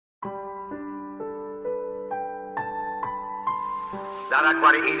Saudaraku,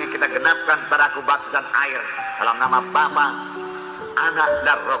 hari ini kita genapkan saudaraku baptisan air dalam nama Bapa, Anak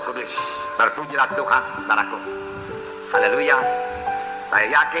dan Roh Kudus. Terpujilah Tuhan, saudaraku. Haleluya.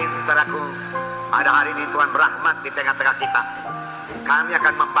 Saya yakin, saudaraku, pada hari ini Tuhan berahmat di tengah-tengah kita. Kami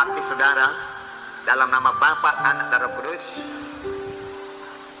akan membaptis saudara dalam nama Bapa, Anak dan Roh Kudus.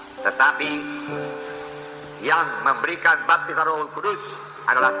 Tetapi yang memberikan baptisan Roh Kudus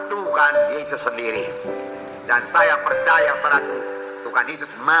adalah Tuhan Yesus sendiri. Dan saya percaya, saudaraku, Tuhan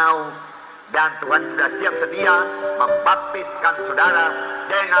Yesus mau dan Tuhan sudah siap sedia membaptiskan saudara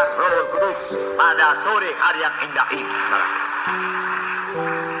dengan Roh Kudus pada sore hari yang indah ini, saudara.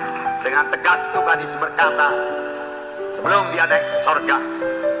 Dengan tegas Tuhan Yesus berkata, sebelum dia naik ke sorga,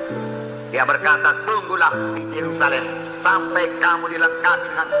 dia berkata, tunggulah di Yerusalem sampai kamu dilengkapi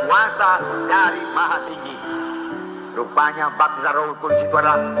dengan kuasa dari Maha Tinggi. Rupanya baptisan Roh Kudus itu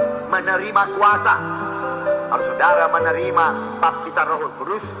adalah menerima kuasa. Kalau saudara menerima baptisan Roh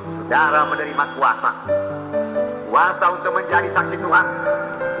Kudus, saudara menerima kuasa. Kuasa untuk menjadi saksi Tuhan,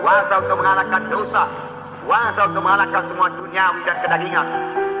 kuasa untuk mengalahkan dosa, kuasa untuk mengalahkan semua duniawi dan kedagingan,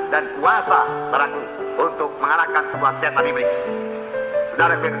 dan kuasa saudaraku untuk mengalahkan semua setan iblis.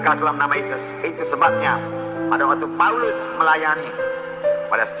 Saudara kekasih dalam nama Yesus, itu sebabnya pada waktu Paulus melayani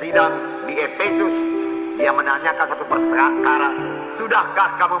pada sidang di Efesus, dia menanyakan satu perkara, sudahkah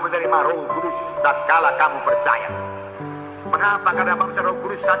kamu menerima Roh Kudus tatkala kamu percaya? Mengapa? Karena baptisan Roh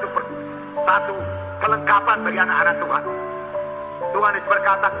Kudus satu kelengkapan bagi anak-anak Tuhan. Tuhan Yesus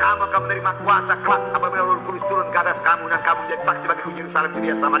berkata, kamu akan menerima kuasa kelak apabila Roh Kudus turun ke atas kamu, dan kamu menjadi saksi bagi Yerusalem,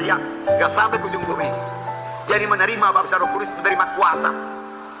 Yudea, Samaria, hingga sampai ke ujung bumi. Jadi menerima baptisan Roh Kudus, menerima kuasa.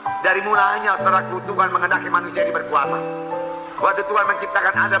 Dari mulanya, saudaraku, Tuhan mengendaki manusia ini berkuasa. Waktu Tuhan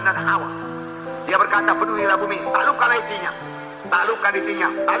menciptakan Adam dan Hawa, dia berkata, penuhilah bumi, taklukkanlah isinya, taklukkan isinya,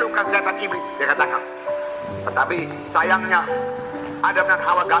 taklukkan setan iblis, dia katakan. Tetapi sayangnya Adam dan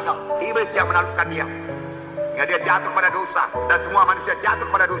Hawa gagal, iblis yang menaklukkan dia, hingga dia jatuh pada dosa, dan semua manusia jatuh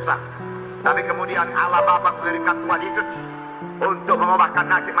pada dosa. Tapi kemudian Allah Bapa memberikan Tuhan Yesus untuk mengubahkan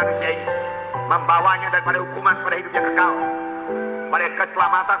nasib manusia ini, membawanya daripada hukuman pada hidup yang kekal, pada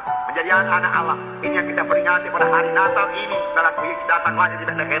keselamatan menjadi anak Allah. Ini yang kita peringati pada hari Natal ini. Setelah Yesus datang lagi di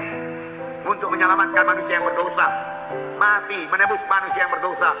Bethlehem untuk menyelamatkan manusia yang berdosa, mati menebus manusia yang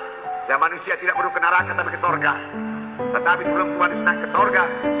berdosa, dan manusia tidak perlu ke neraka tapi ke sorga. Tetapi sebelum Tuhan Yesus naik ke sorga,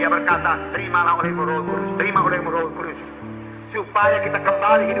 dia berkata, terimalah olehmu Roh Kudus, terima olehmu Roh Kudus, supaya kita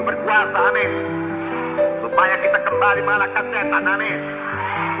kembali hidup berkuasa, amin. Supaya kita kembali mengalahkan setan, amin.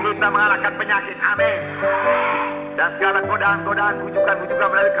 Kita mengalahkan penyakit, amin. Dan segala godaan-godaan, bujukan-bujukan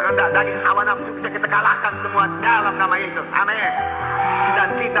melalui kehendak daging hawa nafsu bisa kita kalahkan semua dalam nama Yesus, amin. Dan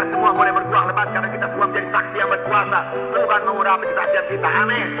kita semua boleh berbuah lebat karena kita semua menjadi saksi yang berkuasa. Tuhan mengurapi kesaksian kita,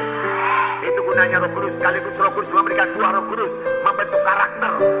 amin. Itu gunanya Roh Kudus. Sekaligus Roh Kudus memberikan buah Roh Kudus, membentuk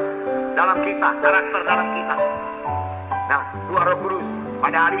karakter dalam kita, karakter dalam kita. Nah, buah Roh Kudus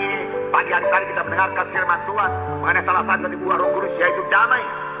pada hari ini, pagi hari tadi kita mendengarkan firman Tuhan mengenai salah satu dari buah Roh Kudus, yaitu damai.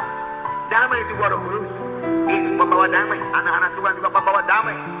 Damai itu buah Roh Kudus. Yesus membawa damai, anak-anak Tuhan juga membawa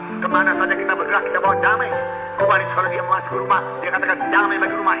damai. Kemana saja kita bergerak, kita bawa damai. Tuhan Yesus kalau dia masuk ke rumah, dia katakan damai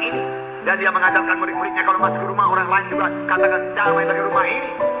bagi rumah ini. Dan dia mengajarkan murid-muridnya kalau masuk ke rumah orang lain juga katakan damai bagi rumah ini.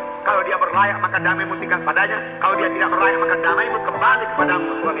 Kalau dia berlayak maka damai mu tinggal padanya. Kalau dia tidak berlayak maka damai mu kembali kepadamu.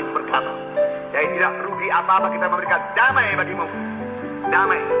 Tuhan Yesus berkata, jadi tidak rugi apa-apa kita memberikan damai bagimu.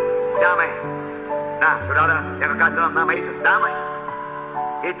 Damai, damai. Nah, saudara yang kekal dalam nama Yesus, damai.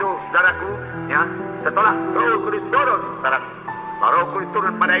 Itu saudaraku, ya. Setelah Roh Kudus turun, saudaraku, Roh Kudus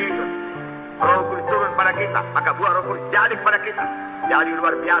turun pada Yesus, Roh Kudus turun pada kita, maka buah Roh Kudus jadi kepada kita. Jadi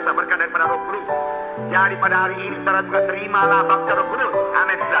luar biasa berkat daripada Roh Kudus. Jadi pada hari ini saudara juga terimalah baptisan Roh Kudus,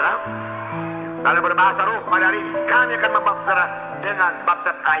 amin saudara. Dalam berbahasa roh pada hari ini kami akan membaptis saudara dengan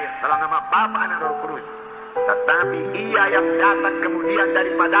baptisan air dalam nama Bapa, Anak, Roh Kudus. Tetapi ia yang datang kemudian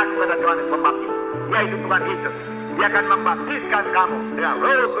daripadaku, kata Yohanes Pembaptis, yaitu Tuhan Yesus, dia akan membaptiskan kamu dengan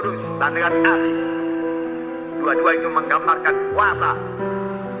Roh Kudus dan dengan api. Dua-dua itu menggambarkan kuasa.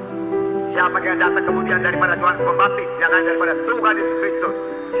 Siapa yang datang kemudian daripada Tuhan Pembaptis, yang lain daripada Tuhan Yesus Kristus.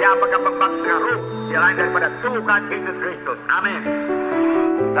 Siapakah pembaptis dengan roh, yang lain daripada Tuhan Yesus Kristus, amin.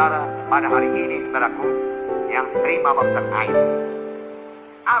 Saudara, pada hari ini saudaraku yang terima baptisan air,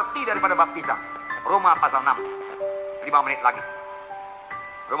 arti daripada baptisan, Roma pasal 6, 5 menit lagi,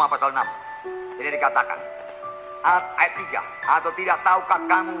 Roma pasal 6. Jadi dikatakan ayat 3, atau tidak tahukah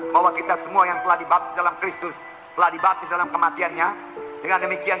kamu bahwa kita semua yang telah dibaptis dalam Kristus telah dibaptis dalam kematiannya? Dengan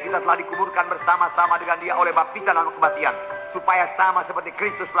demikian kita telah dikuburkan bersama-sama dengan dia oleh baptisan dalam kematian, supaya sama seperti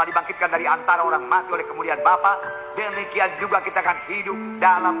Kristus telah dibangkitkan dari antara orang mati oleh kemuliaan Bapa, demikian juga kita akan hidup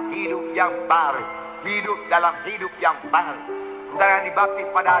dalam hidup yang baru. Hidup dalam hidup yang baru. saudara yang dibaptis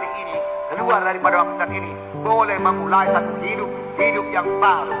pada hari ini, keluar daripada baptisan ini, boleh memulai satu hidup yang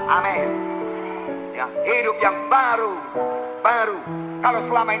baru. Amin. Ya, hidup yang baru. Kalau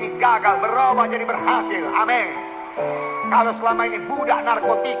selama ini gagal, berubah jadi berhasil. Amin. Kalau selama ini budak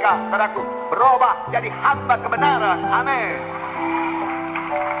narkotika, saudaraku, berubah jadi hamba kebenaran. Amin.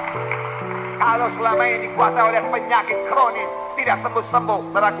 Kalau selama ini dikuasai oleh penyakit kronis, tidak sembuh-sembuh,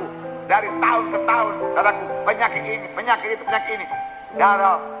 saudaraku, dari tahun ke tahun, saudaraku, penyakit ini, penyakit itu, penyakit ini.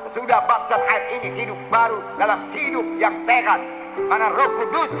 Darah sudah baptisan air ini, hidup baru dalam hidup yang sehat. Mana Roh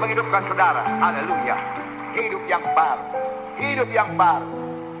Kudus menghidupkan saudara. Haleluya. Hidup yang baru. Hidup yang baru.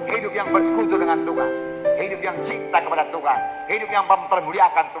 Hidup yang bersekutu dengan Tuhan. Hidup yang cinta kepada Tuhan. Hidup yang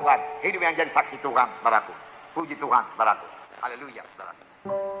mempermuliakan Tuhan. Hidup yang jadi saksi Tuhan, saudaraku. Puji Tuhan, saudaraku. Haleluya, saudaraku.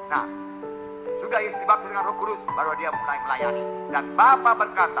 Nah, sudah Yesus dibaptis dengan Roh Kudus, baru dia mulai melayani. Dan Bapa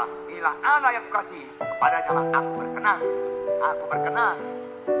berkata, inilah anak yang kukasihi, kepadanya lah aku berkenan. Aku berkenan.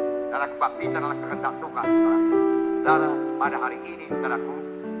 Dalam kebaptisan dalam kehendak Tuhan, saudara. Saudara, pada hari ini, saudaraku,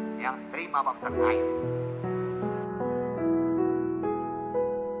 yang terima baptisan air,